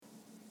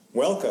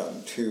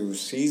Welcome to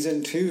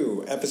Season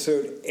 2,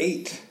 Episode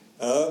 8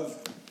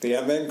 of the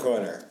MN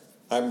Corner.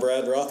 I'm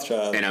Brad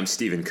Rothschild. And I'm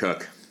Stephen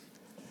Cook.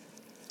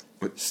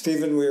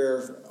 Stephen,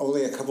 we're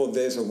only a couple of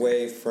days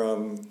away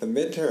from the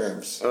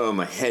midterms. Oh,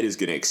 my head is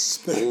going to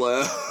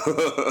explode.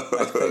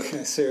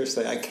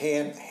 Seriously, I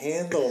can't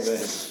handle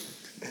this.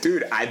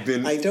 Dude, I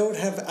don't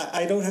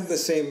have the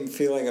same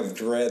feeling of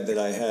dread that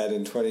I had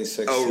in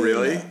 2016. Oh,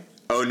 really?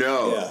 Oh,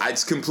 no. Yeah. I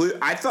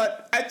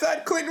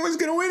thought Clinton was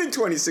going to win in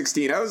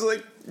 2016. I was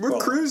like, we're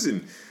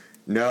cruising.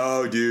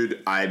 No,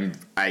 dude, I'm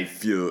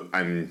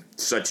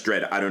such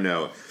dread. I don't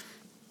know.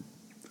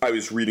 I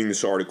was reading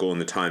this article in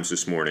the Times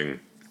this morning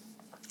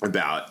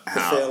about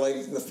how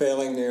the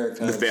failing New York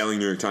Times. The failing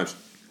New York Times.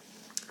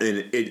 And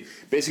it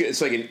basically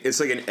it's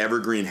like an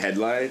evergreen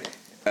headline.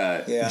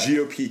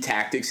 GOP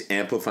tactics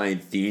amplifying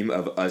theme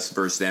of us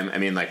versus them. I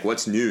mean, like,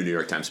 what's new, New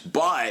York Times?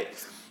 But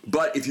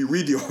if you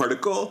read the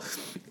article,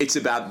 it's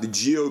about the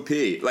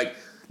GOP. Like,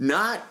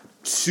 not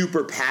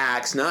super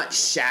PACs, not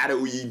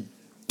shadowy,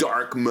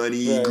 dark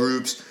money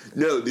groups.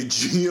 No, the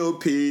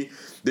GOP,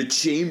 the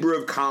Chamber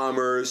of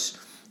Commerce,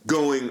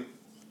 going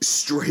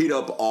straight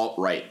up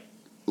alt-right.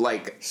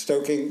 Like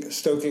stoking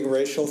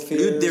racial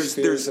fears,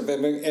 fears of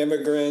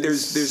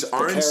immigrants. There's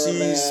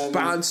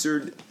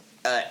RNC-sponsored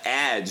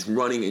ads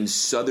running in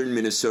southern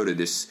Minnesota,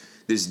 this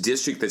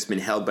district that's been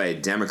held by a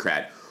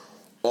Democrat,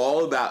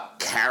 all about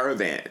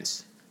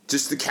caravans.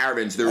 Just the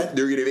caravans. They're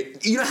going to.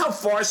 You know how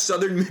far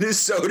southern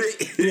Minnesota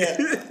is? Yeah,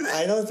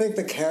 I don't think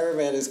the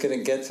caravan is going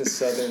to get to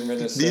southern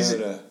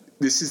Minnesota.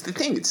 This is the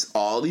thing. It's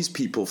all these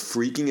people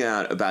freaking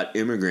out about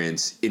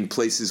immigrants in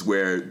places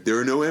where there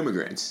are no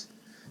immigrants.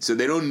 So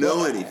they don't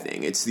know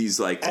anything. It's these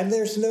like... And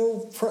there's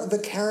no...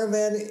 The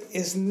caravan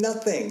is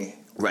nothing.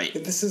 Right.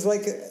 This is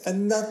like a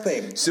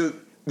nothing. So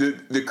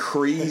the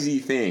crazy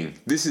thing...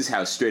 This is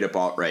how straight up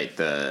alt-right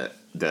I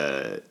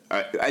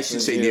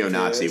should say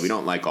neo-Nazi. We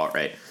don't like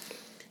alt-right.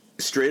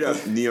 Straight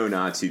up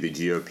neo-Nazi the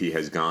GOP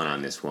has gone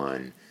on this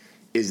one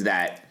is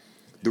that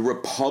the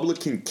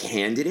Republican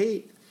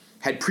candidate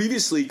had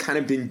previously kind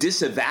of been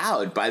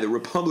disavowed by the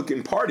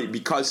Republican Party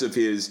because of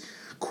his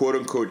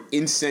quote-unquote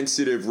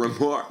insensitive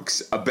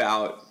remarks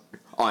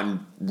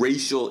on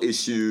racial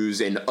issues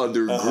and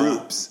other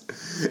groups.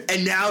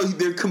 And now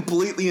they're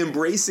completely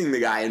embracing the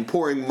guy and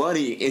pouring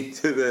money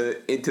into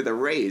the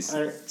race.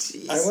 I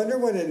wonder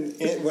what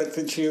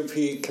the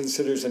GOP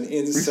considers an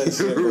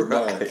insensitive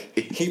remark.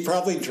 He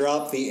probably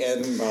dropped the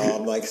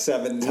N-bomb like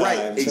 7 times.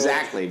 Right,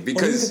 exactly.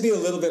 Because he could be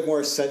a little bit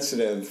more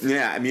sensitive.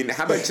 Yeah, I mean,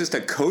 how about just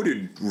a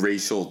coded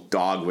racial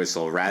dog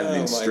whistle rather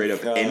than straight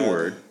up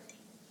N-word?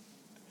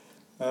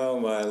 Oh,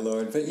 my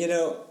Lord. But,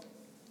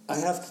 I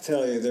have to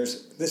tell you,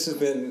 this has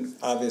been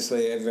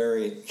obviously a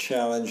very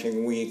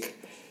challenging week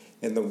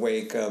in the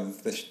wake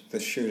of the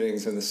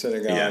shootings in the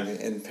synagogue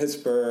in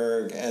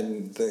Pittsburgh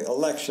and the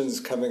elections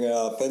coming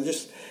up. And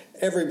just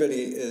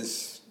everybody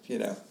is,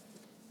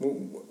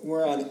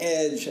 we're on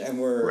edge and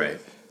we're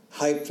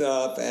hyped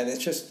up. And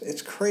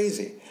it's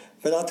crazy.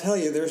 But I'll tell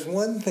you, there's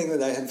one thing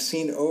that I have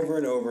seen over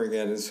and over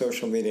again in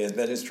social media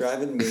that is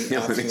driving me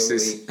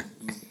absolutely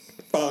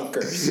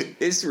bonkers.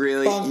 It's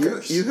really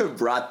bonkers. You have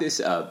brought this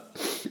up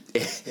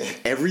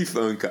every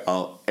phone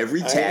call,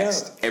 every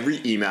text, every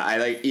email.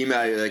 I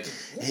email you like,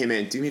 hey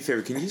man, do me a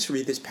favor, can you just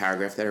read this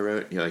paragraph that I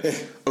wrote? And you're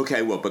like,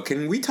 okay, well, but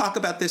can we talk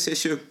about this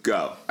issue?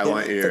 Go. I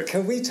want you to hear.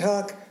 Can we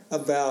talk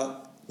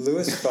about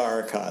Louis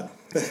Farrakhan?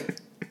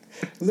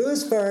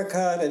 Louis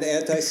Farrakhan and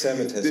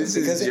anti-Semitism. This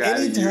is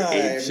driving you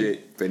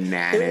apeshit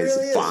bananas,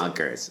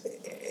 bonkers.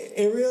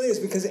 It really is,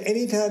 because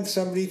anytime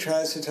somebody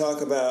tries to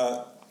talk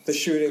about the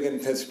shooting in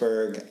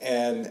Pittsburgh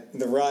and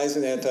the rise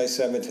in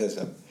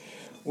anti-Semitism,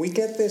 we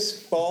get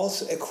this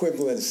false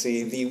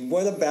equivalency, the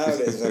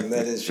whataboutism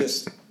that is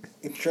just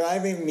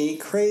driving me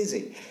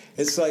crazy.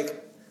 It's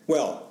like,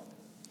 well,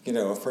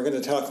 if we're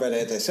going to talk about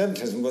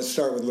anti-Semitism, let's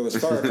start with Louis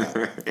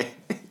Farrakhan.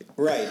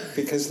 Right,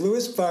 because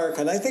Louis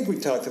Farrakhan, I think we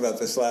talked about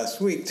this last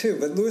week too,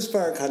 but Louis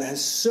Farrakhan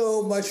has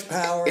so much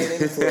power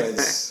and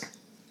influence.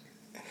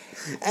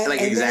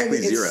 Exactly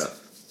zero.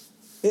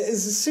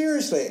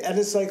 Seriously, and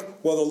it's like,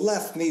 well, the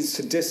left needs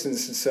to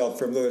distance itself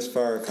from Louis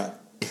Farrakhan.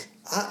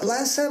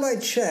 Last time I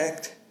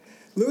checked,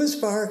 Louis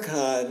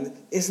Farrakhan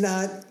is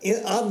not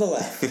on the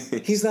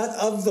left. He's not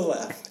of the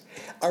left.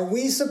 Are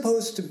we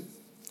supposed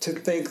to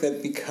think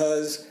that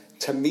because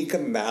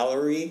Tamika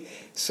Mallory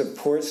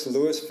supports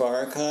Louis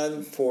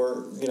Farrakhan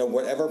for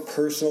whatever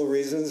personal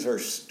reasons or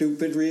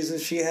stupid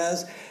reasons she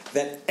has,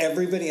 that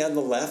everybody on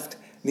the left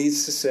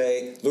needs to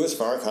say, Louis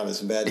Farrakhan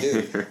is a bad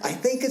dude? I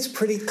think it's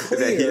pretty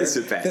clear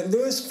that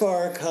Louis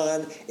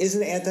Farrakhan is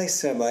an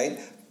anti-Semite,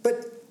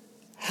 but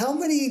how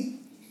many,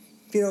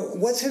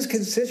 what's his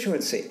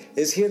constituency?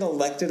 Is he an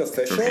elected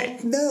official?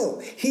 Right. No.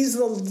 He's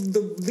the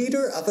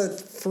leader of a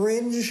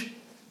fringe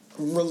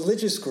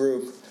religious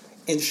group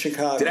in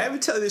Chicago. Did I ever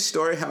tell you this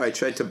story, how I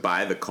tried to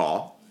buy the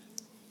call?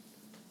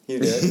 You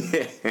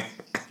did?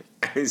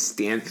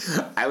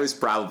 I was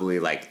probably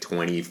like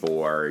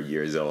 24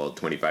 years old,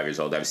 25 years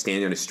old. I was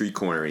standing on a street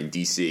corner in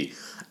D.C.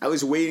 I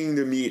was waiting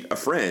to meet a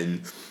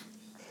friend,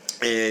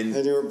 And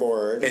you were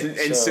bored.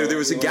 And so there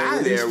was a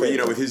guy there,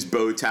 with his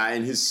bow tie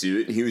and his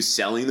suit, and he was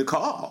selling the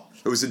call.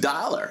 It was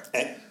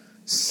 $1.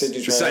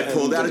 So I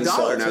pulled out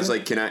 $1 and I was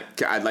like,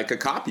 I'd like a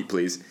copy,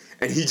 please.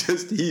 And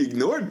he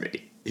ignored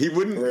me. He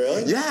wouldn't.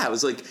 Really? Yeah, I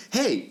was like,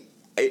 hey,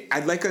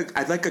 I'd like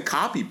a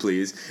copy,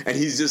 please. And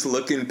he's just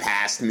looking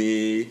past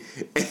me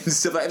and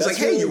stuff. I was like,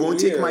 hey, you won't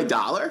take my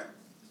 $1?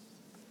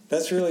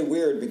 That's really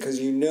weird because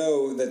you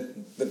know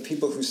that the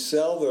people who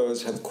sell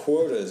those have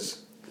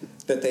quotas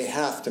that they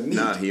have to meet.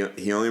 No,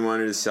 he only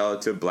wanted to sell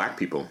it to black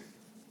people.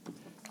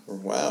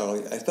 Wow,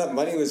 I thought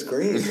money was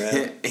green,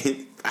 man.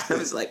 I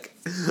was like,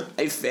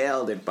 I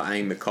failed at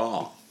buying the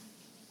call.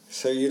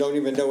 So you don't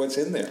even know what's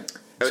in there.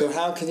 So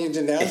how can you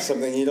denounce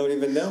something you don't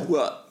even know?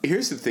 Well,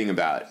 here's the thing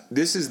about it.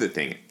 This is the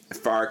thing.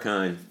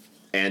 Farrakhan,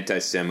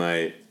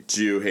 anti-Semite,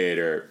 Jew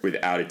hater,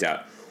 without a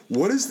doubt.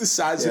 What is the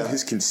size of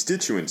his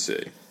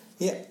constituency?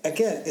 Yeah,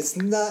 again, it's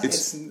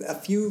a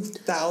few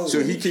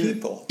thousand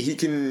people. He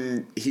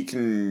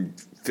can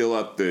fill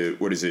up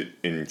what is it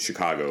in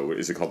Chicago?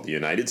 Is it called the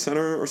United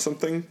Center or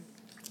something?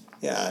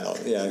 Yeah, I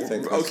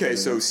think. Okay,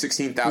 so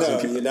 16,000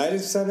 people.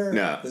 United Center.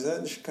 No, is that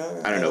in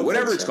Chicago? I don't know.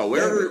 Whatever it's called,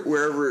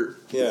 wherever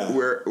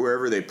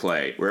they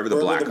play, wherever the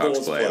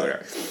Blackhawks play, or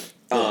whatever.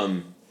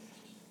 Yeah.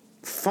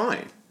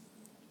 Fine.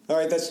 All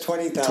right, that's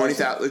 20,000.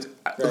 20,000.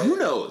 Right? Who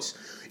knows?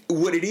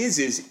 What it is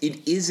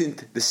it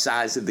isn't the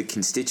size of the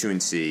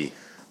constituency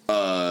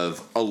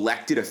of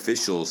elected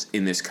officials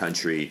in this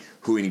country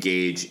who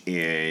engage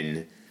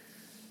in,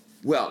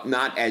 well,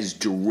 not as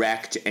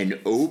direct and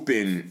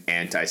open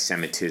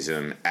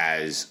anti-Semitism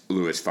as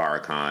Louis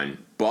Farrakhan,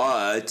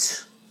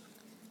 but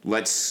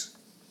let's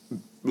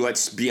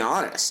be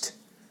honest.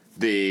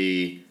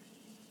 The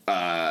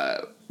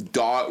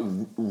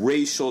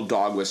racial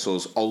dog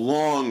whistles,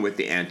 along with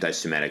the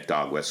anti-Semitic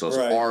dog whistles,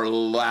 are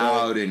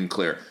loud and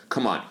clear.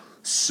 Come on,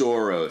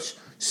 Soros,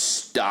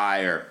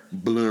 Steyer,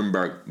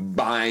 Bloomberg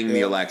buying the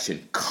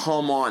election.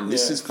 Come on,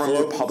 this is from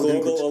Republican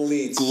global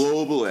elites.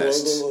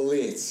 Globalists. Global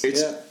elites.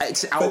 It's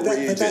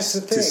outrageous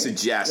to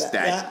suggest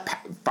that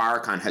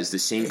Farrakhan has the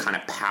same kind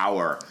of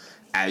power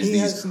as he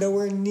these. Has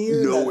nowhere near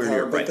that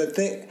power. Right.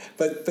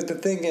 But the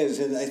thing is,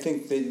 and I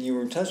think that you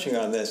were touching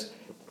on this.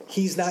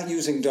 He's not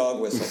using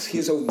dog whistles.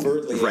 He's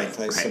overtly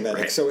anti-Semitic.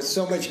 Right. So it's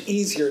so much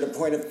easier to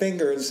point a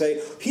finger and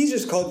say, he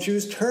just called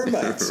Jews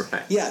termites.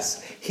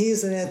 Yes, he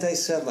is an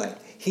anti-Semite.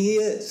 He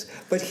is.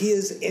 But he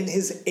is in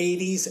his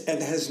 80s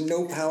and has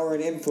no power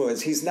and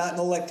influence. He's not an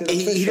elected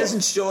official. He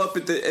doesn't show up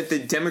at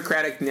the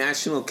Democratic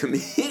National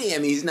Committee. I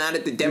mean, he's not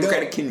at the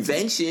Democratic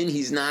Convention.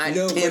 He's not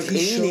campaigning. But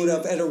he showed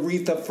up at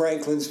Aretha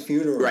Franklin's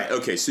funeral. Right,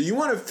 okay. So you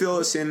want to fill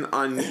us in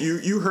on...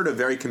 You heard a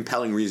very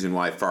compelling reason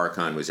why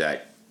Farrakhan was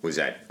at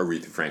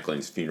Aretha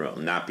Franklin's funeral,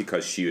 not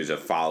because she was a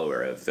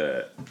follower of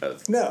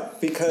No,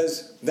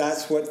 because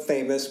that's what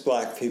famous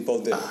black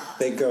people do.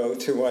 They go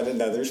to one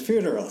another's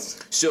funerals.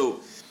 So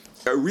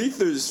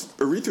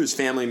Aretha's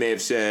family may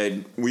have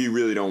said, we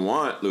really don't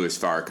want Louis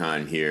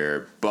Farrakhan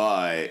here,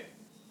 but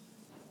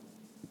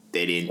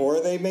they didn't.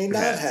 Or they may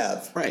not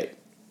have. Right.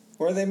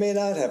 Or they may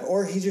not have.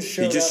 Or he just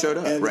showed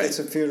up and it's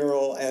a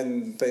funeral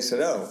and they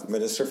said, oh,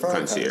 Minister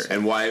Farrakhan's here.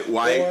 And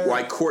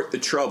why court the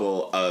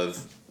trouble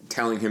of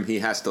telling him he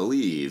has to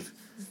leave?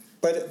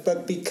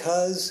 But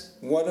because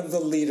one of the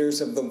leaders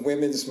of the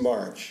Women's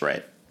March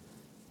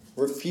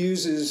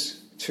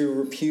refuses to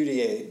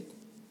repudiate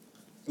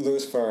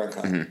Louis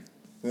Farrakhan,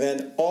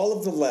 then all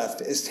of the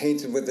left is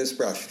tainted with this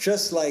brush.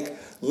 Just like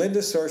Linda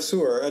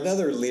Sarsour,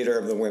 another leader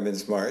of the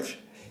Women's March,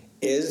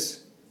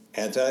 is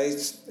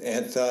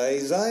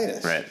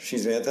anti-Zionist. Right.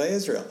 She's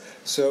anti-Israel.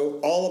 So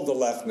all of the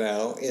left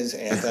now is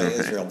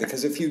anti-Israel.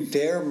 Because if you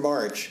dare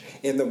march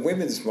in the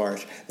Women's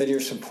March, then you're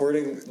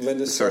supporting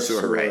Linda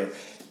Sarsour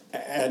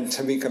and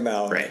Tamika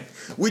Mallory. Right.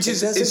 Which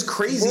is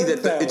crazy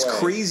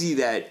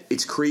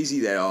it's crazy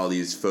that all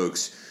these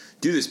folks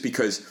do this,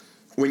 because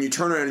when you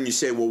turn around and you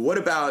say, well, what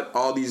about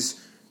all these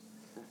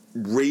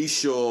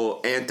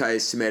racial,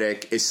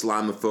 anti-Semitic,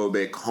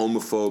 Islamophobic,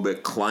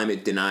 homophobic,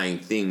 climate-denying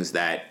things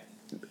that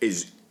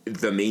is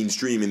the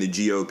mainstream in the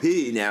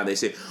GOP? Now they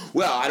say,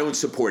 well, I don't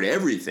support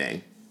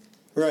everything.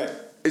 Right.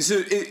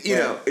 So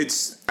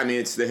it's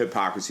the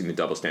hypocrisy and the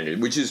double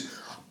standard, which is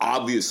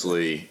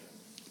obviously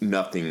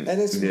nothing. And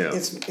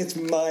it's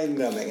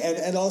mind-numbing.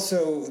 And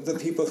also the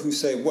people who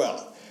say,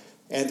 well,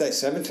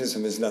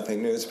 anti-Semitism is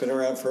nothing new. It's been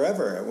around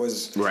forever. It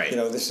was,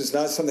 this is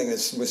not something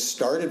that was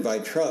started by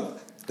Trump.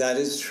 That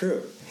is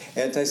true.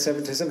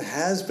 Anti-Semitism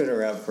has been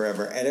around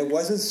forever, and it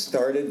wasn't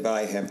started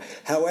by him.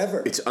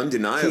 However, it's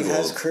undeniable. He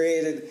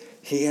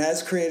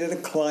has created a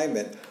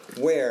climate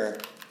where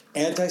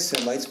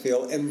anti-Semites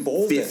feel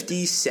emboldened.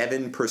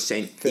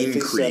 57%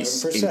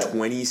 increase in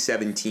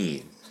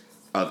 2017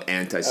 of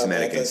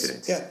anti-Semitic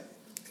incidents. Yeah,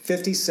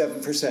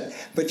 57%.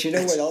 But you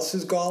know what else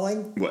is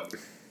galling? What?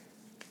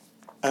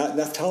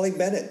 Naftali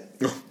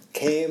Bennett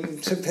came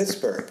to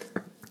Pittsburgh.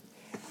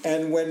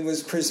 And when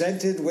was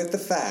presented with the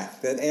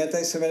fact that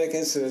anti-Semitic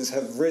incidents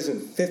have risen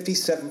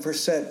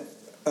 57%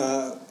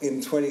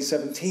 in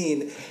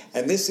 2017,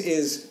 and this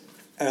is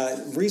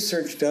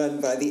research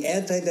done by the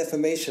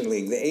Anti-Defamation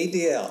League, the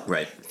ADL.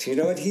 Right. Do you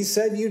know what he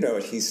said? You know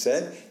what he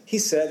said. He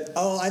said,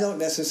 I don't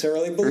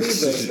necessarily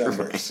believe those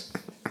numbers.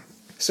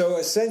 So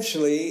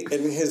essentially,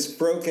 in his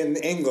broken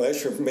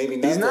English, or maybe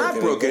not, he's not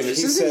broken English,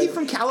 Isn't he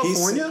from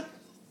California?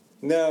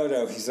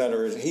 No, he's not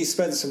original. He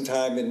spent some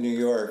time in New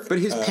York. But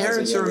his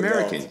parents are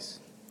Americans.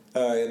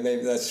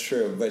 Maybe that's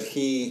true, but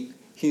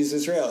he's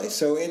Israeli.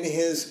 So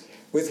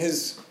with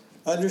his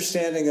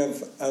understanding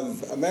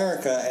of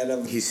America and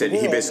of he said the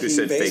world, he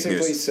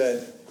basically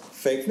said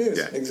fake news.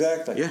 Yeah.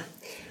 Exactly. Yeah.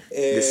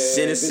 The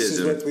cynicism. This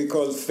is what we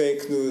call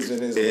fake news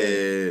in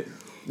Israel.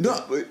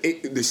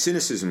 The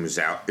cynicism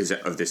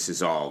of this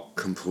is all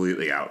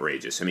completely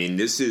outrageous. I mean,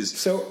 this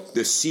is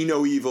the see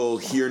no evil,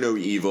 hear no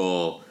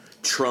evil,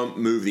 Trump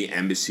moved the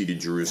embassy to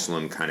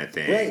Jerusalem kind of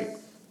thing. Right.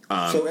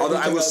 Although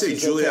I will say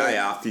Julia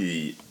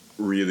Ioffe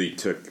really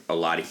took a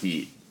lot of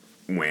heat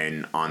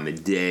when on the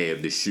day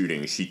of the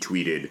shooting she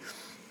tweeted,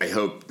 I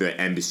hope the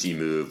embassy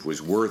move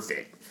was worth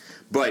it.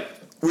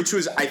 Which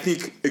was, I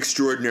think,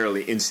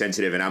 extraordinarily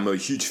insensitive, and I'm a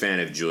huge fan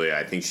of Julia.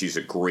 I think she's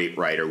a great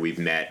writer. We've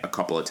met a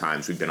couple of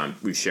times.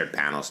 We've shared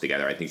panels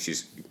together. I think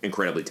she's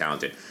incredibly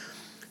talented.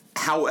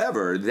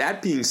 However,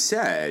 that being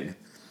said,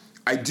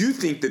 I do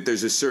think that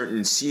there's a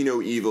certain see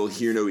no evil,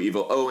 hear no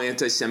evil. Oh,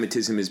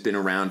 anti-Semitism has been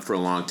around for a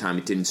long time.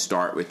 It didn't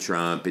start with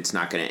Trump. It's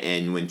not going to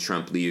end when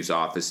Trump leaves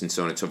office, and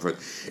so on and so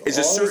forth. It's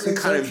a certain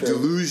kind of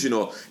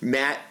delusional.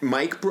 Matt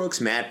Brooks,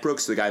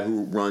 the guy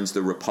who runs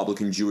the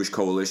Republican Jewish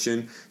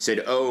Coalition, said,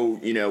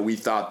 we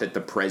thought that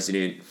the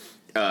president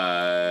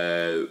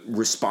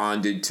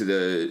responded to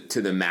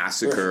the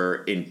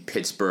massacre in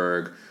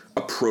Pittsburgh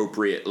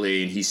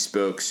appropriately, and he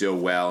spoke so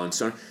well, and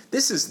so on.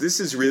 This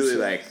is really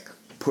like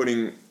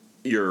putting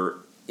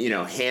your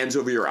hands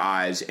over your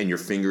eyes and your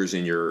fingers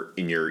in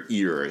your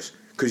ears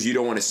because you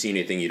don't want to see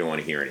anything, you don't want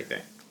to hear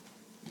anything.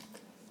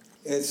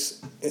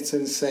 It's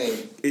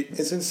insane.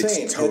 It's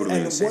insane. It's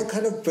totally insane. And what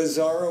kind of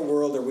bizarre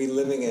world are we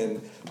living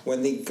in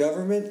when the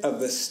government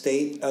of the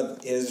state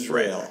of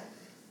Israel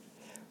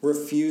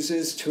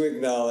refuses to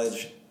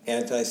acknowledge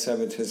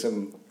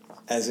anti-Semitism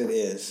as it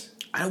is?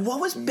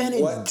 What was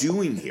Bennett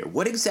doing here?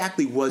 What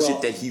exactly was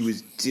it that he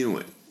was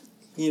doing?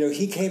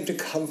 He came to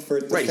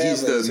comfort the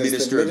families. He's the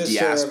Minister of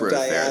Diaspora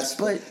Affairs.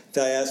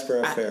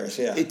 Diaspora Affairs,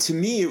 yeah. To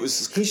me, it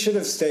was... He should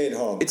have stayed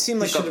home. It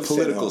seemed like a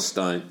political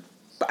stunt.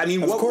 I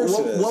mean, what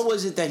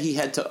was it that he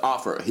had to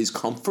offer? His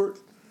comfort?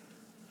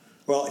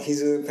 Well,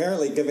 he's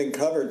apparently giving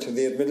cover to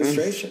the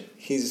administration.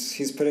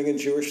 He's putting a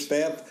Jewish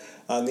stamp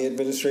on the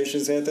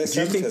administration's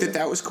anti-Semitism. Do you think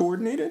that was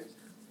coordinated?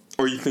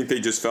 Or you think they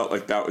just felt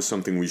like that was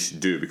something we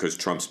should do because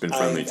Trump's been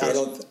friendly to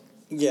us?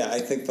 I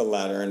think the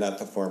latter and not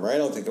the former. I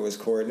don't think it was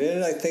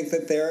coordinated. I think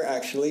that they're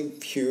actually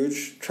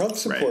huge Trump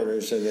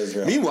supporters in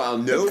Israel. Meanwhile,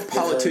 no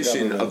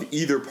politician of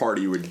either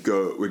party would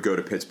go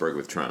to Pittsburgh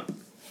with Trump.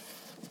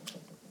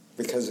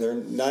 Because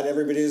not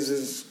everybody is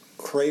as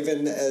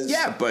craven as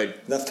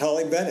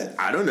Naftali Bennett.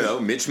 I don't know.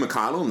 Mitch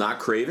McConnell, not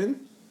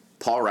craven.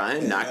 Paul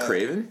Ryan, not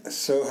craven.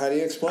 So how do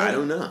you explain it? I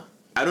don't know.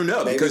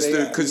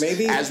 Because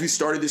as we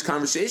started this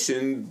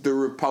conversation, the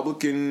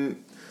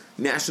Republican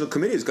National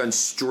Committee has gone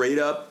straight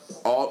up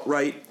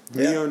alt-right,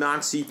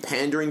 neo-Nazi,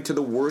 pandering to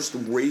the worst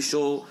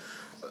racial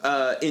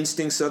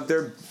instincts of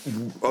their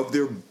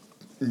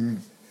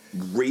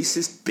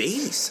racist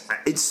base.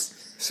 It's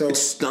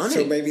stunning.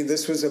 So maybe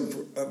this was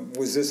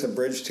this a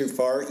bridge too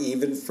far,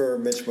 even for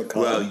Mitch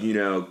McConnell?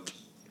 Well,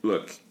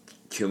 look,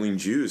 killing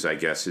Jews, I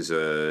guess, is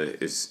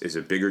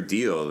a bigger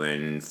deal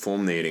than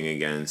fulminating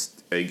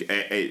against.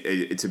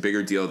 It's a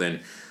bigger deal than.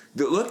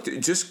 Look,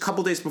 just a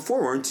couple days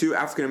before, weren't 2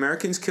 African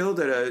Americans killed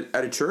at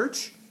a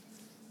church?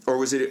 Or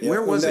was it?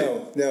 Where was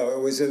it? No, it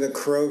was in a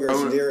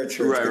Kroger's near a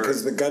church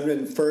because the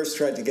gunman first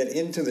tried to get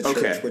into the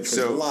church, which was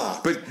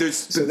locked.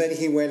 So then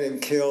he went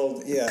and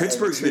killed. Yeah,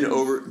 Pittsburgh's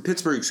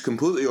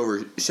completely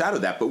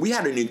overshadowed that. But we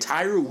had an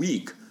entire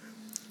week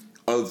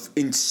of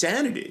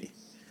insanity.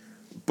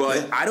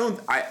 But I don't.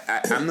 I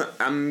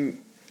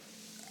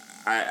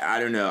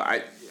don't know.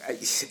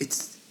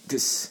 It's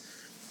this.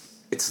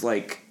 It's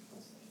like.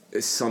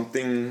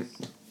 Something,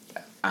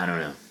 I don't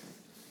know.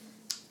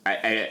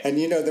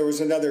 And there was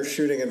another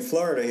shooting in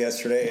Florida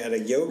yesterday at a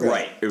yoga.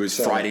 Right, it was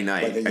Friday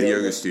night at a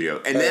yoga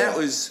studio, and that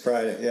was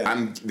Friday.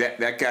 Yeah,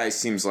 that guy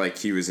seems like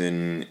he was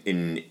in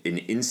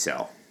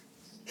incel.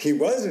 He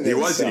was an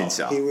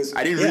incel. He was.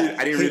 I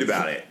didn't read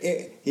about it.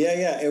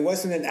 It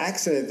wasn't an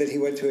accident that he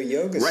went to a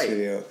yoga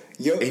studio.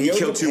 And he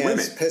killed 2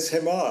 women. Pissed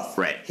him off.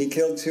 Right. He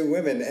killed 2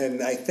 women,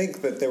 and I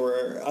think that there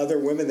were other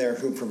women there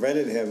who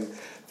prevented him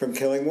from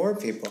killing more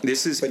people.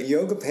 But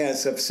yoga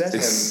pants upset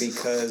him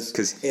because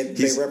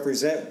they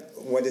represent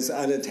what is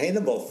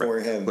unattainable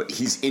for him. But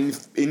he's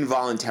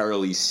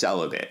involuntarily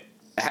celibate.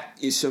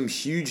 Some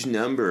huge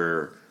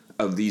number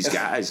of these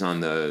guys on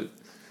the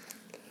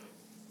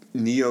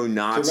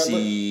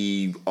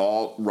neo-Nazi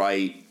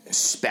alt-right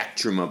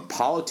spectrum of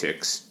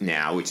politics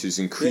now, which is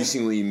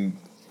increasingly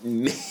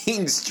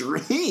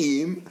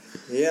mainstream,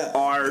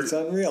 it's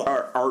unreal.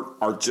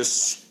 Are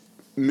just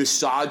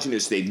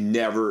misogynist. They've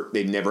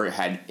never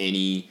had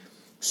any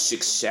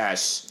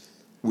success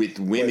with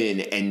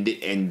women,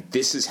 and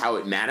this is how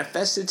it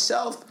manifests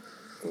itself.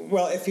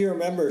 Well, if you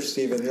remember,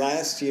 Stephen,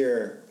 last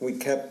year we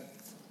kept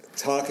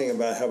talking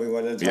about how we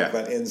wanted to talk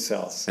about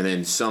incels. And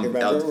then some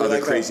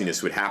other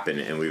craziness would happen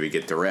and we would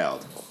get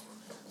derailed.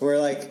 We're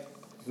like,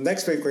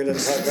 next week we're going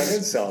to talk about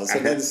incels.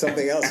 And then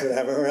something else would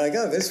happen. We're like,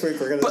 oh, this week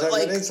we're going to talk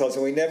about incels.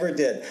 And we never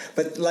did.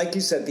 But like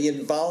you said, the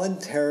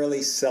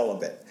involuntarily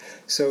celibate.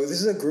 So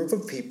this is a group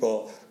of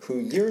people who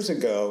years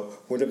ago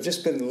would have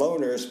just been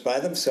loners by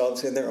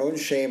themselves in their own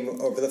shame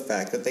over the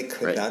fact that they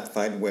could not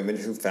find women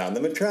who found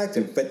them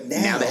attractive. But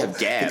now they have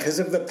Gab. Because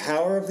of the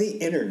power of the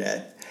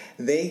internet,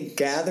 they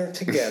gather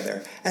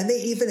together, and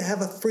they even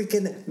have a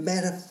freaking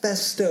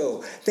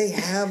manifesto. They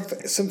have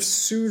some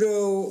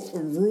pseudo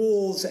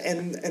rules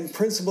and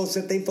principles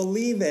that they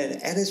believe in,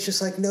 and it's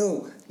just like,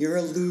 no, you're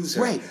a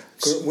loser. Right.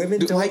 Women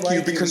don't like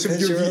you because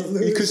you're a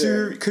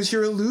loser. Because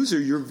you're a loser.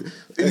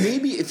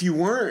 Maybe if you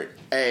weren't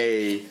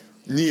a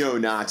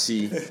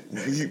neo-Nazi,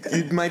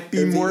 you might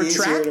be more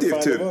attractive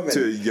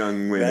to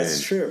young women.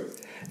 That's true.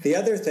 The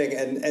other thing,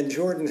 and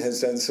Jordan has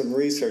done some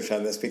research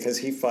on this because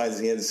he finds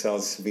the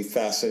incels to be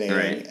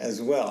fascinating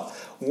as well.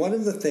 One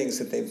of the things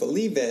that they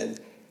believe in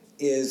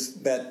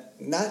is that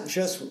not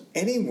just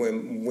any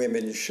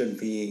women should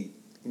be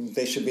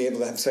able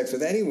to have sex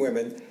with any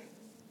women.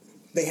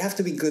 They have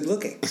to be good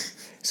looking.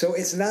 So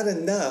it's not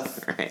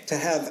enough to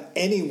have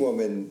any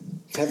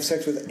woman, to have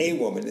sex with a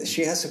woman.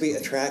 She has to be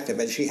attractive,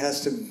 and she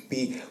has to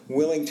be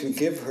willing to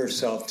give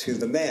herself to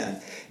the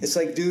man. It's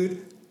like,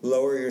 dude,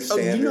 lower your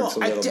standards a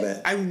little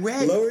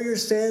bit. Lower your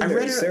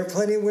standards. There are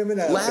plenty of women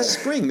out there. Last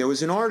spring, there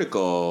was an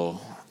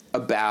article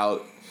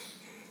about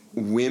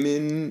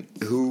women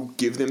who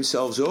give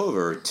themselves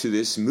over to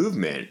this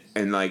movement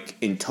and, like,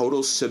 in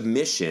total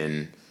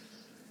submission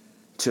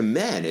to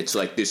men. It's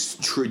like this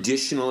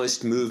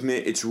traditionalist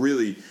movement. It's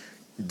really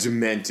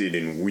demented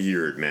and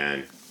weird,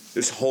 man.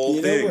 This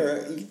whole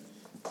thing.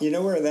 You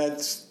know where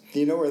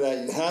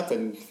that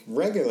happened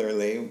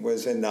regularly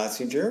was in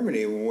Nazi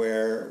Germany,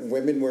 where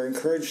women were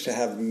encouraged to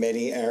have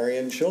many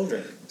Aryan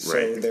children.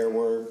 So there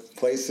were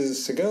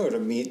places to go to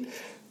meet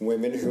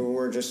women who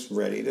were just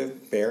ready to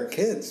bear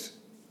kids.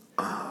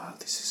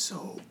 This is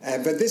so...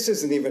 but this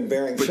isn't even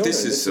bearing children.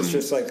 This is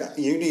just like,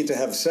 you need to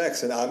have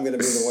sex, and I'm going to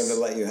be the one to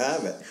let you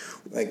have it.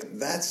 Like,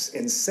 that's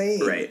insane.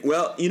 Right.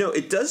 Well,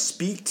 it does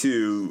speak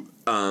to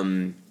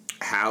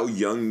how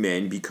young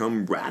men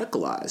become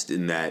radicalized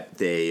in that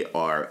they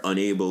are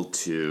unable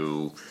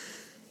to...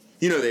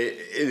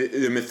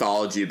 the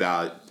mythology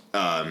about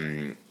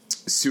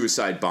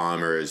suicide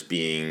bombers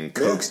being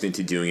coaxed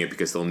into doing it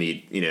because they'll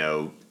meet,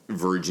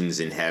 virgins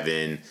in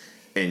heaven...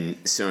 and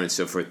so on and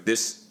so forth.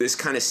 This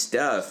kind of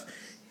stuff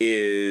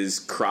is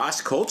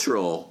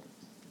cross-cultural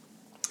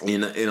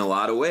in a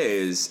lot of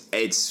ways.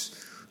 It's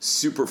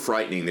super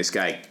frightening. This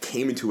guy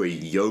came into a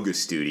yoga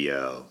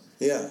studio.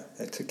 Yeah,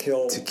 to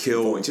kill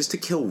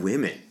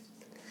women.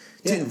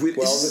 Yeah. Dude,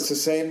 it's the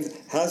same.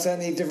 How's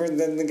that any different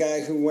than the guy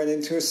who went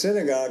into a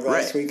synagogue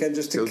last weekend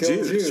just to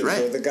kill Jews?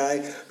 Or the guy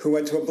who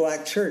went to a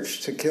black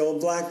church to kill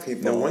black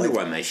people? No wonder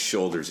why my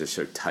shoulders are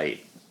so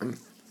tight. I'm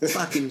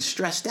fucking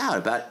stressed out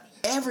about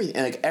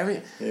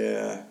everything.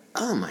 Yeah.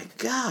 Oh my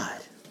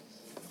god.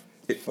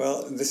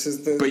 Well, this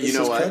is the. But you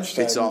know what?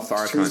 It's all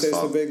Farrakhan's Tuesday's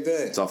fault. The big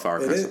day. It's all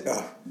Farrakhan's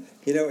fault.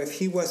 If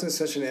he wasn't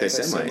such an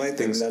anti-Semite,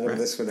 then none of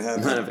this would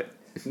happen. None of it.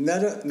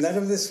 None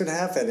of this would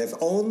happen if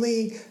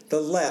only the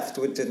left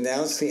would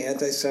denounce the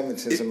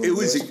anti-Semitism. It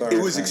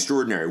was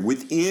extraordinary.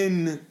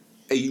 Within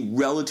a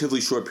relatively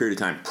short period of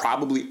time,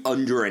 probably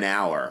under an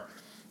hour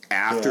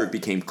after it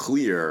became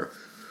clear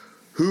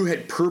who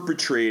had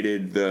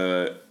perpetrated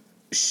the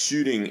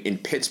shooting in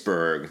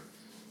Pittsburgh,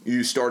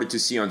 you started to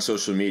see on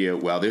social media,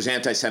 well, there's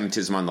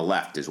anti-Semitism on the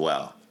left as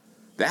well.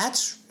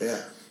 That's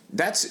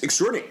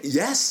extraordinary.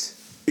 Yes,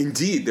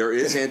 indeed, there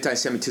is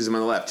anti-Semitism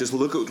on the left. Just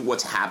look at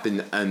what's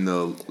happened in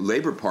the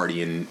Labour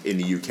Party in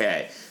the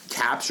UK,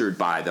 captured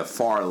by the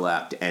far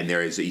left, and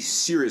there is a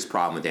serious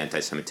problem with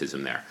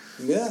anti-Semitism there.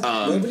 Yeah,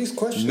 nobody's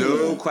questioning it.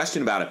 No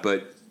question about it,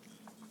 but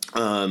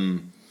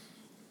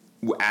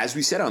as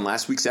we said on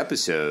last week's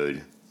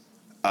episode,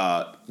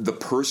 the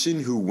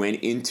person who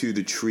went into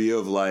the Tree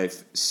of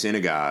Life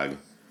synagogue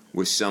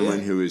was someone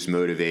who is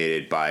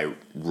motivated by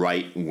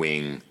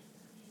right-wing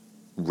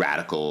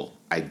radical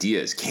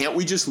ideas. Can't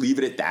we just leave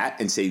it at that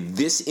and say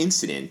this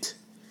incident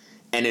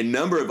and a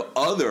number of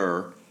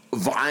other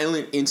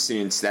violent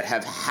incidents that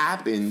have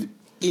happened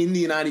in the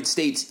United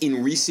States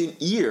in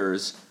recent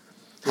years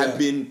have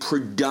been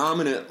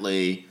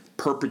predominantly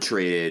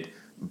perpetrated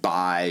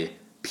by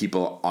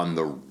people on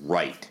the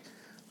right?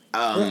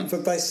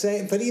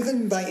 But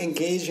even by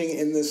engaging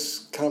in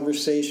this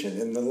conversation,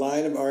 in the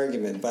line of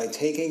argument, by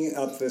taking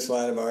up this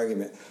line of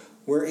argument,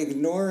 we're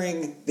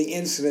ignoring the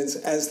incidents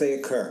as they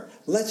occur.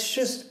 Let's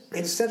just,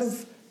 instead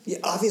of,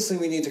 obviously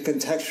we need to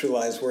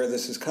contextualize where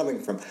this is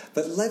coming from,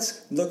 but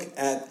let's look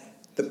at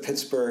the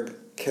Pittsburgh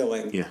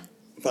killing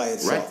by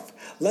itself.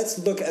 Let's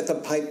look at the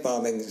pipe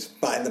bombings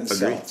by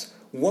themselves.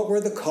 Agreed. What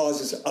were the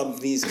causes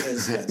of these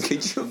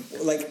incidents?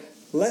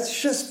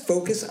 let's just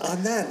focus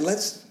on that.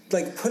 Let's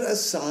put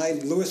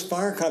aside Louis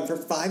Farrakhan for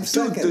 5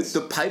 seconds.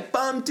 The pipe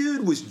bomb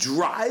dude was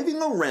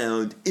driving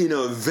around in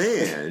a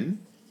van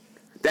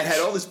that had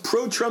all this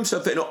pro-Trump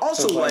stuff and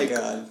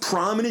also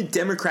prominent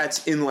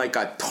Democrats in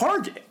a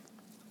Target.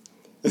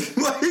 And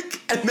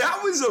that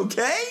was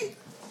okay.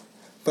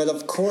 But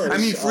of course, I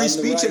mean, free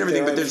speech and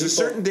everything, but there's a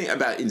certain thing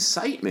about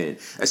incitement,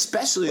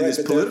 especially in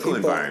this political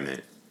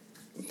environment.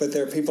 But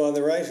there are people on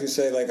the right who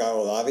say,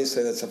 oh, well,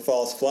 obviously that's a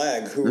false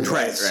flag.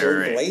 Right.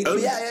 Blatant. Oh,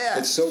 yeah.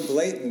 It's so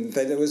blatant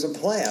that it was a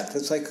plant.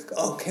 It's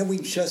can we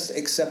just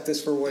accept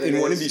this for what it is?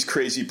 In one of these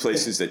crazy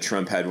places that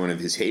Trump had one of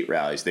his hate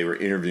rallies, they were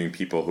interviewing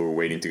people who were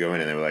waiting to go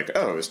in, and they were like,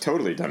 oh, it was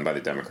totally done by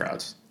the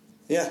Democrats.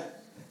 Yeah.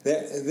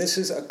 This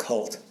is a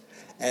cult.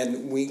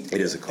 And it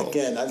is a cult.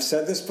 Again, I've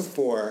said this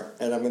before,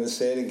 and I'm going to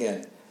say it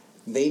again.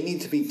 They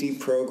need to be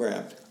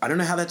deprogrammed. I don't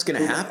know how that's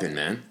going to happen,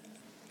 man.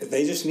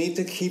 They just need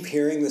to keep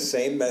hearing the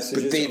same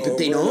messages. But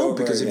they don't,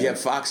 because if you have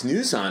Fox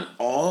News on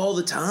all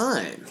the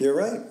time. You're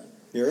right.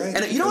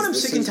 And you know what I'm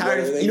sick and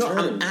tired of?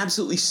 I'm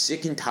absolutely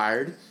sick and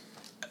tired.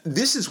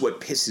 This is what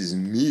pisses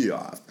me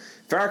off.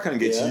 Farrakhan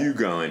gets you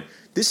going.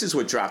 This is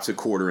what drops a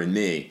quarter in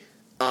me.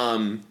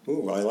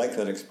 Ooh, I like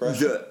that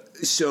expression.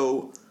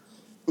 So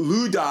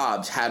Lou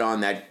Dobbs had on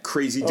that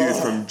crazy dude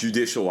from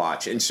Judicial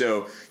Watch. And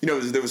so,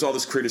 there was all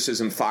this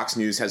criticism, Fox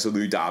News has a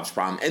Lou Dobbs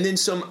problem. And then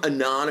some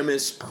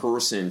anonymous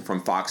person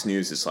from Fox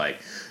News is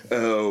like,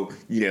 oh,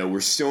 we're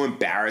so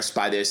embarrassed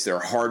by this. There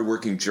are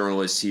hardworking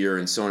journalists here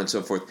and so on and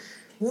so forth.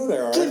 No,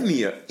 there are. Give me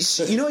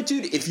you know what,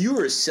 dude? If you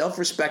were a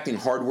self-respecting,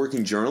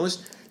 hardworking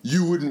journalist,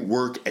 you wouldn't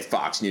work at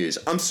Fox News.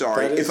 I'm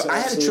sorry. If I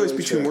had a choice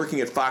between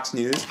working at Fox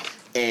News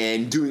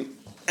and doing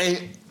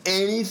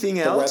anything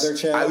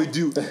else, I would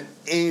do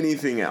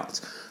anything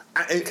else.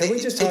 Can we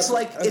just talk? It's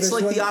like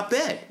the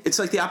op-ed. It's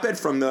like the op-ed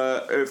from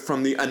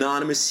the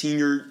anonymous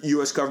senior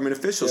U.S. government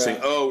official saying,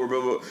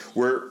 "Oh,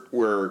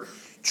 we're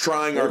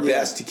trying our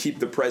best to keep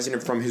the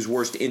president from his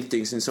worst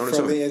instincts and so on and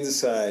so forth." From the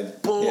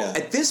inside. Bull.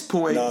 At this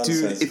point,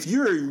 Nonsense.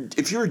 Dude,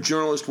 if you're a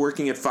journalist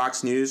working at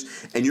Fox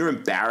News and you're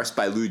embarrassed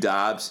by Lou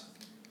Dobbs,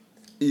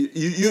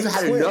 you've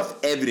had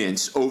enough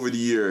evidence over the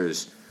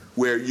years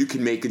where you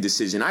can make a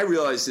decision. I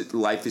realize that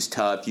life is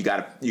tough. You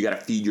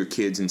gotta feed your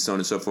kids and so on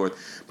and so forth.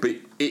 But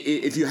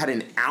if you had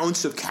an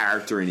ounce of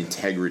character and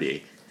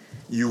integrity,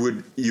 you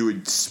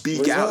would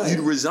speak out.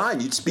 You'd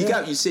resign. You'd speak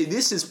out. You'd say,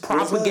 "This is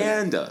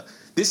propaganda.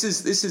 This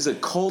is a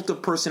cult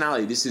of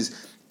personality. This is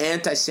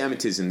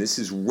anti-Semitism. This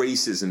is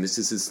racism. This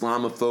is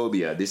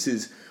Islamophobia. This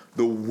is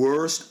the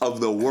worst of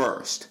the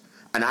worst,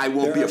 and I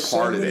won't be a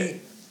part of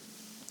it."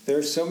 There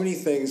are so many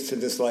things to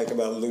dislike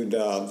about Lou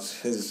Dobbs.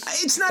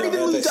 It's not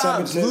even Lou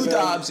Dobbs. Lou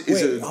Dobbs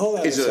hold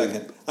on a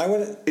second. I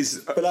want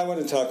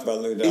to talk about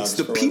Lou Dobbs. It's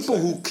the people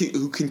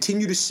who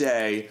continue to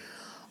say,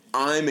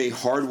 "I'm a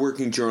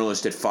hardworking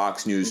journalist at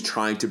Fox News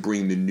trying to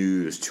bring the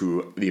news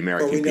to the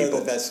American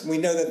people." We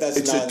know that that's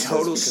it's a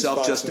total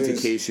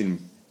self-justification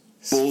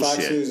bullshit.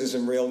 Fox News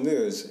isn't real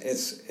news.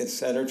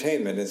 It's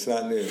entertainment. It's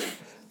not news.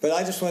 But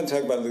I just want to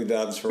talk about Lou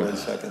Dobbs for 1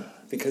 second,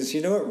 because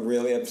you know what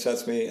really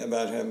upsets me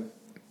about him?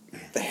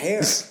 The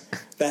hair,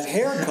 that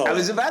hair color. I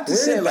was about to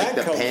say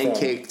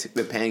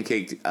the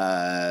pancaked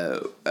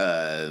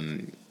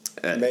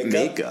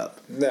makeup.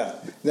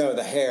 No,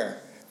 the hair,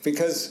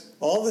 because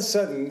all of a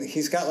sudden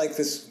he's got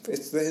this.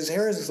 His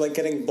hair is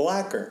getting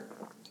blacker.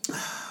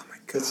 Oh my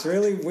god! It's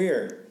really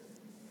weird.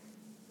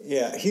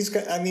 Yeah, he's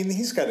got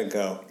to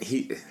go.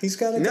 He's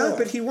got to go. No,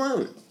 but he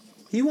won't.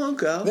 He won't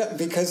go.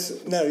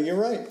 No, you're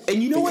right.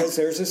 And you know because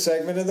there's a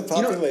segment of the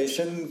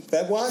population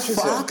that watches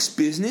Fox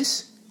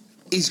Business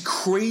is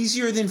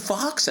crazier than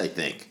Fox, I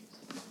think.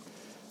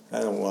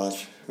 I don't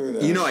watch. Who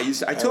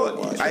knows?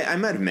 I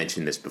might have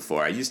mentioned this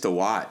before. I used to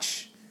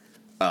watch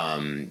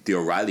the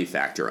O'Reilly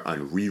Factor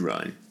on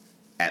rerun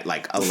at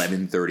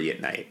 11:30 at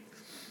night.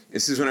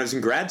 This is when I was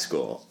in grad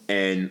school,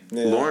 and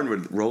Lauren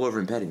would roll over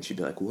in bed and she'd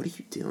be like, "What are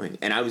you doing?"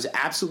 And I was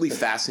absolutely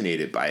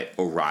fascinated by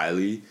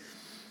O'Reilly,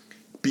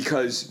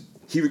 because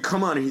he would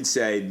come on and he'd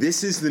say,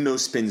 "This is the no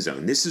spin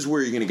zone. This is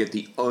where you're going to get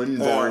the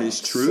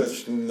unvarnished truth."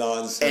 Such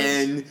nonsense.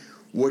 And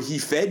what he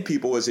fed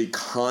people was a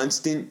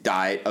constant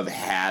diet of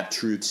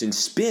half-truths and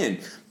spin,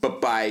 but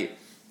by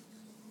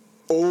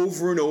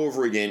over and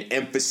over again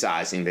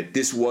emphasizing that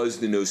this was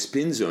the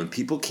no-spin zone,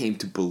 people came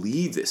to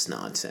believe this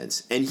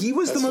nonsense. And he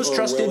was the most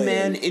trusted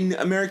man in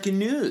American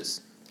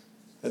news.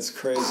 That's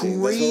crazy. That's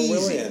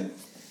Orwellian.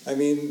 I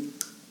mean,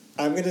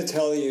 I'm going to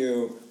tell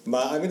you,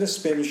 I'm going to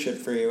spin shit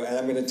for you, and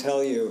I'm going to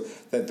tell you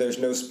that there's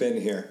no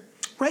spin here.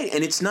 Right,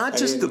 and it's not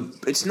just the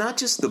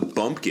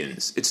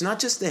bumpkins. It's not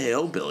just the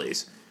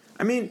hillbillies.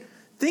 I mean,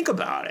 think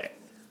about it.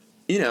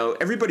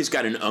 Everybody's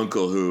got an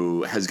uncle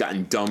who has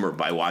gotten dumber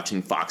by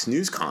watching Fox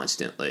News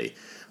constantly.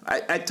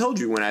 I told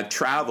you, when I've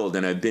traveled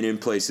and I've been in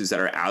places that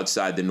are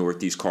outside the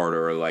Northeast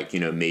corridor,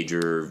 or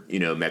major,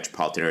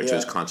 metropolitan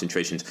areas,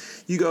 concentrations,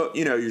 you go,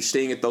 you're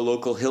staying at the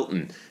local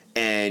Hilton,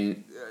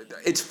 and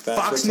it's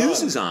Fox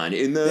News is on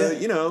in the,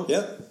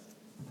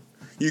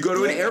 You go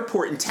to an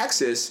airport in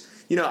Texas,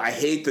 I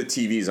hate the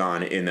TVs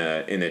on in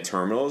the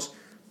terminals,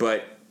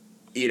 but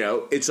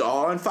it's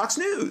all on Fox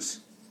News.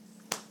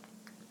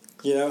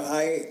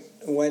 I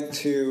went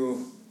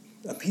to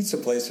a pizza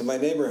place in my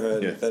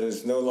neighborhood that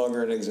is no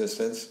longer in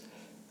existence,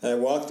 and I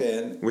walked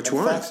in. Which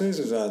one? Fox News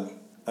was on.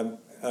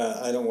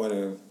 I don't want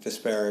to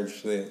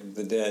disparage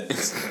the dead,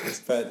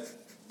 but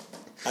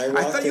I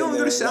thought you only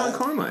go to Salad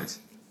Carmine's.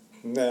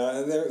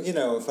 No,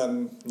 if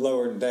I'm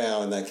lowered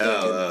down, I can't get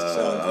to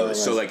Salad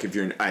Carmine's. So like if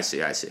you're, I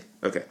see.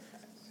 Okay.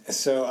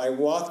 So I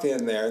walked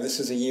in there. This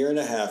is a year and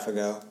a half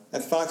ago,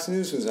 and Fox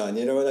News was on.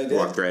 You know what I did?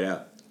 Walked right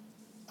out.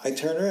 I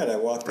turned around. I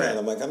walked out.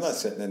 I'm like, I'm not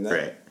sitting in there.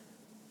 Right.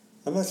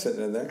 I'm not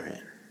sitting in there.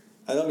 Right.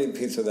 I don't need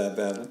pizza that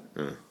badly.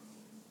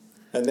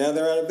 And now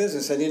they're out of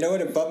business. And you know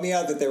what? It bummed me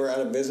out that they were out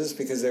of business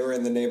because they were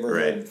in the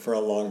neighborhood for a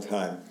long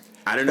time.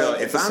 I don't know.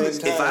 If I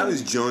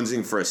was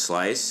jonesing for a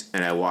slice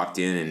and I walked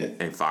in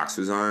and Fox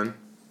was on,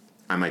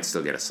 I might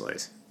still get a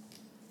slice.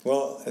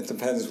 Well, it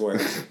depends where.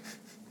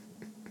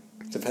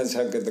 Depends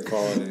how good the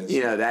quality is.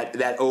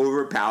 That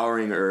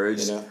overpowering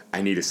urge,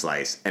 I need a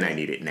slice and I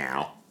need it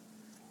now.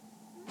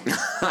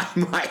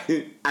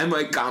 I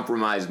might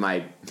compromise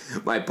my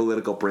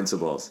political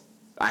principles.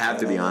 I have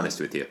to be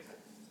honest with you.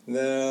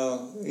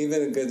 No,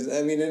 even a good.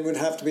 I mean, it would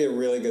have to be a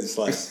really good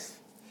slice.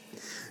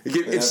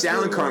 If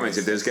Salad Carmine's,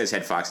 if those guys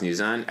had Fox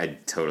News on,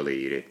 I'd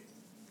totally eat it.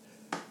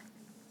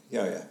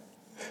 Yeah.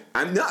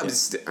 I'm not.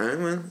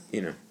 Well,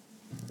 Yeah.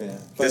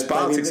 There's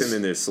politics and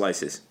then there's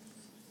slices.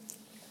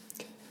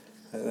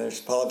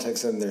 There's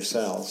politics in their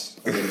cells.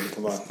 I mean,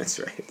 come on. That's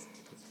right.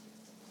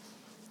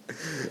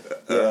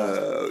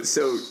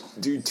 So,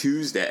 dude,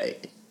 Tuesday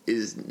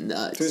is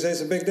nuts.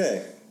 Tuesday's a big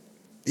day.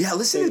 Yeah,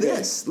 listen to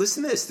this.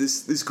 Listen to this.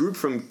 This group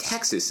from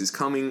Texas is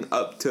coming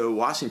up to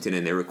Washington,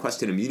 and they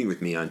requested a meeting with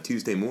me on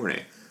Tuesday morning.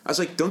 I was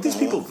like, don't these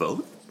people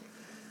vote?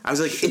 I was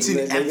like, it's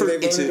an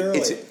effort.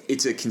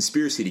 It's a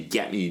conspiracy to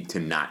get me to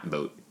not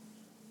vote.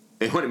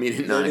 They want to meet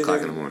at 9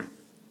 o'clock in the morning.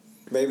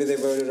 Maybe they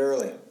voted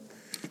early.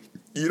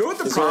 You know what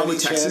the problem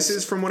with Texas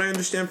is, from what I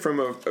understand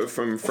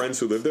from friends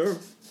who live there?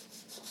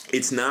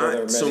 It's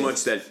not so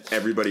much that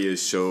everybody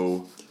is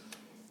so,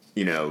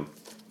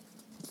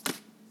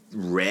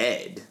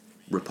 red.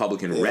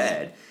 Republican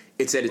red,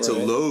 it's that it's a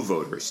low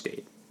voter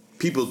state.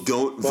 People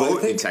don't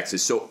vote in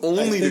Texas, so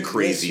only the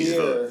crazies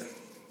vote.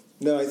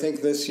 No, I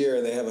think this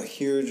year they have a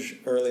huge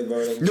early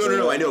voting.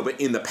 No, I know, but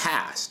in the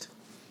past,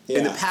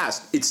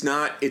 it's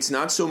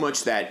not so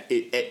much that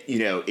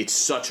it's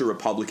such a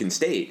Republican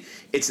state.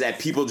 It's that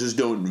people just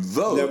don't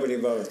vote. Nobody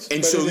votes,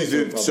 and so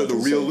the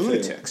real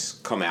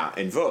lunatics come out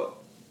and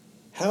vote.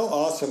 How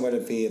awesome would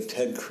it be if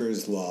Ted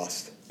Cruz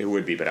lost? It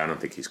would be, but I don't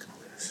think he's going to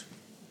lose.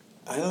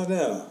 I don't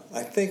know.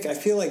 I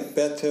feel like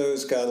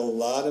Beto's got a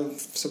lot of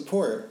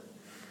support.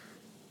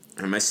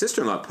 And my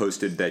sister-in-law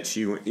posted that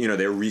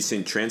their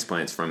recent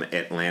transplants from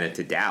Atlanta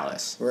to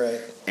Dallas. Right.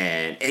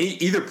 And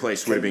either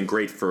place would have been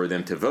great for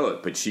them to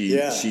vote, but she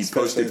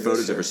posted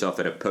photos of herself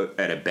at a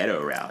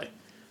Beto rally.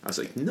 I was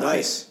like,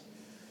 nice.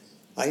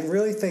 I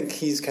really think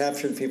he's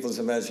captured people's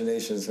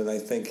imaginations, and I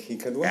think he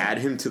could win. Add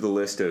him to the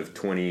list of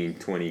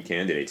 2020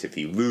 candidates if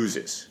he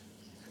loses.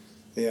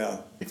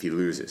 Yeah. If he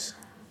loses.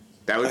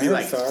 That would be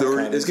like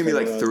 30. There's going to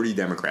be like 30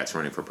 Democrats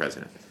running for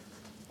president.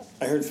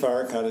 I heard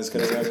Farrakhan is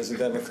going to run as a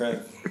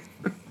Democrat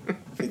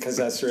because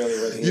that's really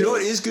what he is. You know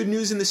what is good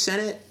news in the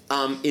Senate?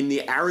 In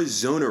the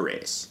Arizona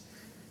race,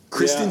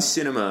 Kristen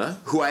Sinema,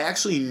 who I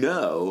actually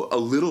know a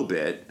little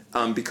bit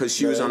because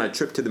she was on a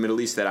trip to the Middle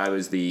East that I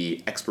was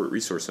the expert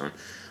resource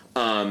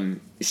on.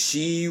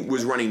 She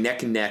was running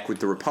neck and neck with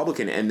the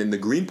Republican, and then the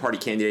Green Party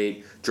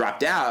candidate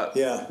dropped out,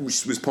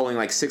 was polling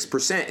like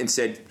 6%, and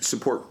said,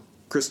 support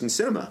Kristen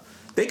Sinema.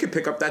 They could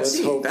pick up that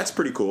seat. That's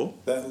pretty cool.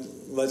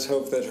 Let's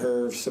hope that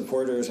her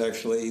supporters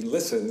actually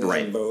listen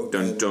and vote.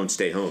 Don't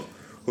stay home.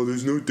 Oh,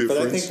 there's no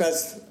difference.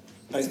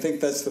 But I think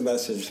that's the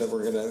message that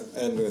we're going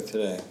to end with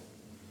today.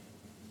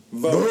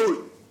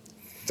 Vote.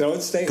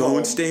 Don't stay home.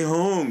 Don't stay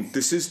home.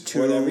 This is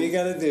too. Whatever you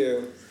got to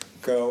do,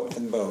 go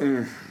and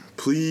vote.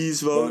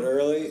 Please vote. Vote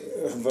early.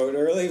 Vote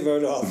early.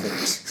 Vote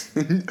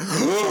often.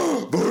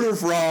 Voter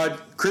fraud.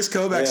 Chris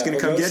Kobach's going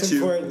to come get you.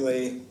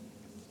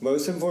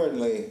 Most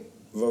importantly.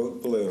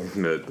 Vote blue.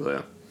 Vote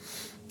blue.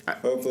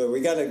 Vote blue. We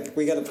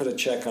gotta put a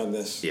check on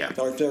this. Yeah.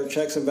 Our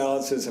checks and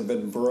balances have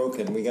been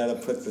broken. We gotta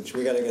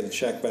get a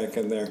check back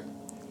in there.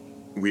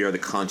 We are the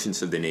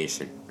conscience of the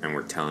nation, and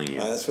we're telling you.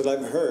 That's what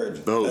I've heard.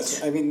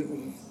 Vote.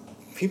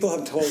 People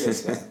have told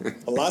us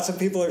that. Lots of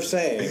people are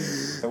saying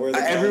that we're the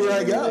everywhere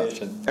I go. Of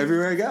the nation.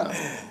 Everywhere I go,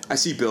 I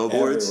see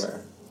billboards.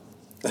 Everywhere.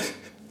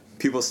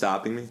 People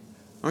stopping me.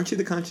 Aren't you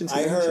the conscience of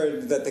the nation? I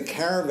heard that the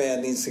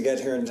caravan needs to get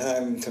here in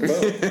time to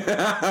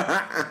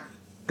vote.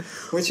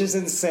 Which is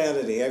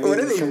insanity. I mean, what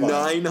are they,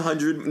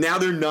 900? Now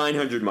they're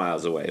 900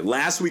 miles away.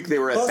 Last week they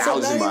were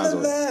 1,000 miles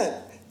away.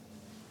 That.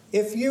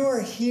 If you are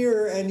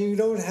here and you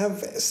don't have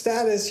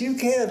status, you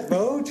can't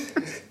vote.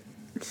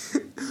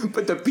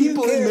 But the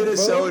people in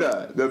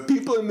Minnesota,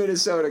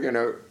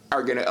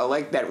 are gonna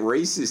elect that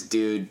racist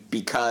dude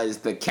because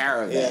the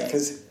caravan. Yeah,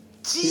 because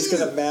He's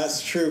going to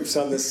mass troops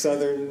on the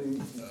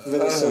southern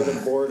Minnesota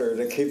border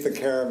to keep the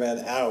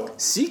caravan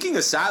out. Seeking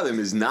asylum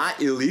is not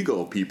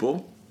illegal,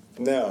 people.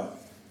 No,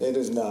 it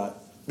is not.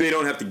 They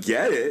don't have to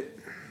get it.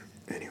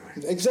 Anyway.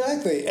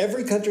 Exactly.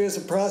 Every country has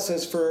a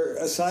process for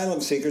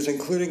asylum seekers,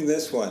 including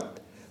this one.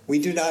 We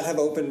do not have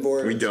open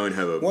borders. We don't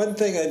have open. One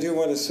thing I do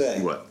want to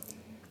say. What?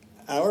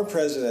 Our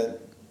president,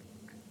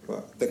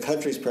 well, the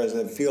country's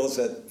president, feels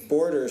that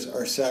borders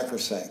are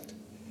sacrosanct.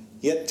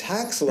 Yet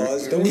tax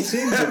laws don't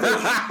seem to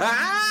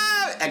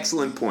be.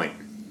 Excellent point.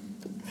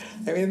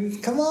 I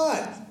mean, come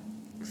on.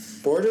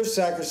 Borders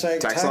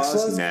sacrosanct. Tax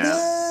laws?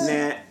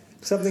 Nah.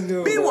 Something to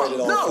avoid at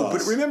all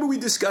costs. But remember we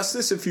discussed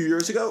this a few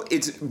years ago?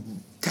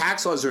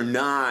 Tax laws are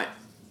not,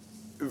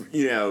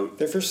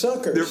 They're for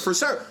suckers. They're for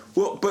suckers.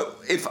 Well, but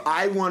if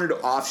I wanted to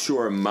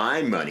offshore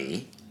my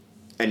money,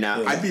 and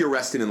now I'd be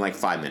arrested in like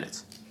 5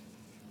 minutes.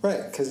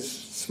 Right, because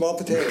small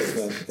potatoes,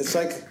 man.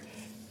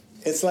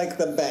 It's like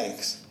the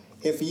banks.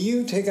 If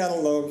you take out a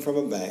loan from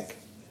a bank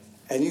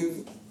and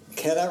you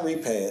cannot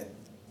repay it,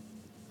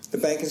 the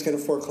bank is going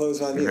to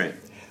foreclose on you. Right.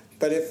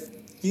 But if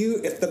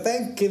the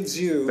bank gives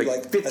you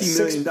like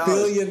 $50 $6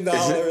 billion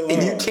loan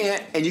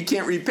and you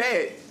can't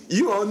repay it,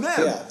 you own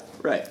them. Yeah.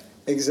 Right.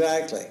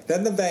 Exactly.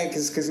 Then the bank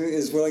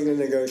is willing to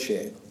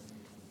negotiate.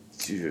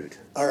 Dude.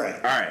 All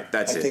right.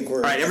 That's it. All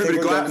right, everybody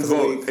go out and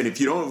vote. And if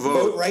you don't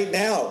vote right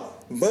now.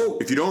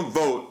 Vote. If you don't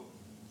vote,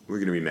 we're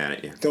going to be mad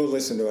at you. Don't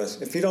listen to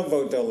us. If you don't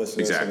vote, don't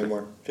listen to us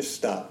anymore. Just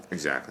stop.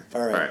 Exactly.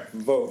 All right.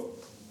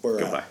 Vote. We're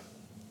out. Goodbye.